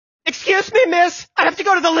Excuse me, miss. I have to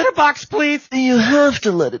go to the litter box, please. You have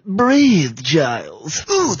to let it breathe, Giles.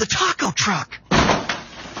 Ooh, the taco truck.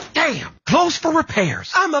 Damn, clothes for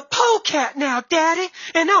repairs. I'm a polecat now, Daddy,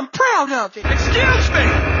 and I'm proud of it. Excuse me!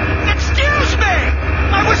 Excuse me!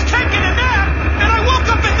 I was taking a nap, and I woke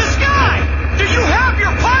up in the sky! Do you have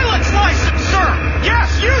your pilot's license, sir?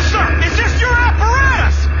 Yes, you, sir! Is this your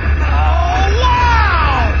apparatus? Oh,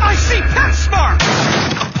 wow! I see PetSmart!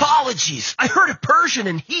 Apologies, I heard a Persian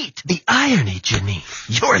in heat. The irony, Janine.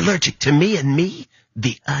 You're allergic to me and me?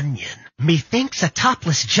 The onion. Methinks a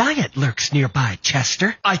topless giant lurks nearby,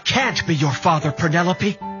 Chester. I can't be your father,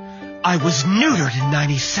 Penelope. I was neutered in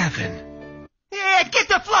 97. Yeah, get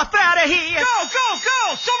the fluff out of here! Go, go,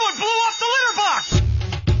 go! Someone blew up the litter box!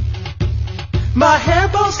 My hair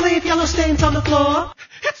balls leave yellow stains on the floor.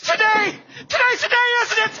 It's today! Today's the day,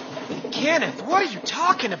 isn't it? Kenneth, what are you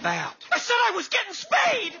talking about? I said I was getting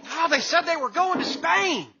spayed! Oh, they said they were going to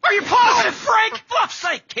Spain. Are you positive, Frank? For fluff's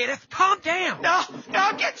sake, Kenneth, calm down. No,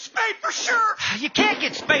 I'm getting spayed for sure. You can't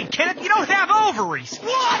get spayed, Kenneth. You don't have ovaries.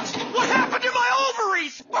 What? What happened to my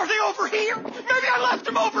ovaries? Are they over here? Maybe I left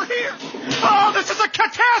them over here. Oh, this is a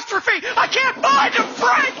catastrophe. I can't find them,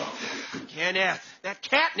 Frank! Kenneth. That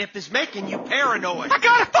catnip is making you paranoid. I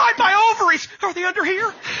gotta find my ovaries! Are they under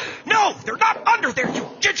here? No, they're not under there, you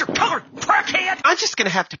ginger-colored crackhead! I'm just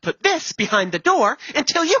gonna have to put this behind the door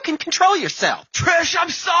until you can control yourself. Trish,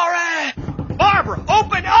 I'm sorry! Barbara,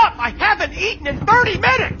 open up! I haven't eaten in 30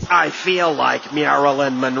 minutes! I feel like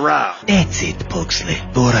Marilyn Monroe. That's it, Pugsley.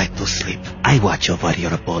 Go right to sleep. I watch over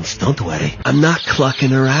your bones, don't worry. I'm not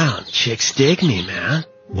clucking around. Chicks dig me, man.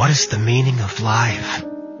 What is the meaning of life?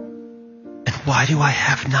 And why do I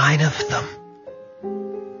have 9 of them?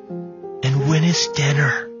 And when is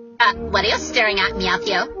dinner? What are you staring at,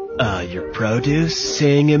 Matthew? Your produce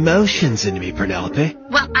saying emotions into me, Penelope.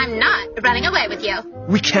 Well, I'm not running away with you.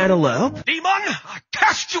 We can't elope? Demon, I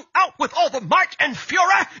cast you out with all the might and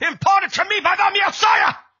fury imparted to me by the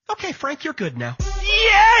Messiah! Okay, Frank, you're good now.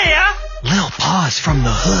 Yeah! Little pause from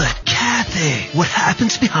the hood. Kathy, what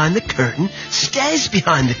happens behind the curtain stays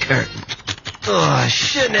behind the curtain. Oh, I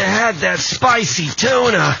shouldn't have had that spicy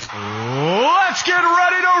tuna. Let's get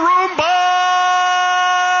ready to Roomba!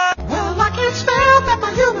 Well, I can smell that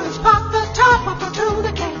my humans pop the top of a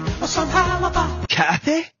tuna can, or somehow about.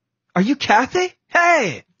 Kathy? Are you Kathy?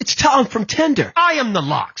 Hey, it's Tom from Tinder. I am the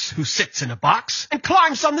Lox who sits in a box and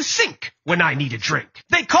climbs on the sink when I need a drink.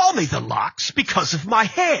 They call me the Lox because of my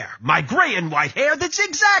hair, my gray and white hair that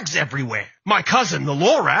zigzags everywhere. My cousin, the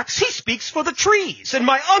Lorax, he speaks for the trees, and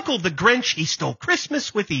my uncle, the Grinch, he stole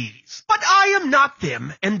Christmas with ease. But I am not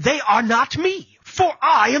them, and they are not me, for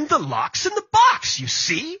I am the Lox in the box, you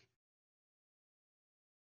see?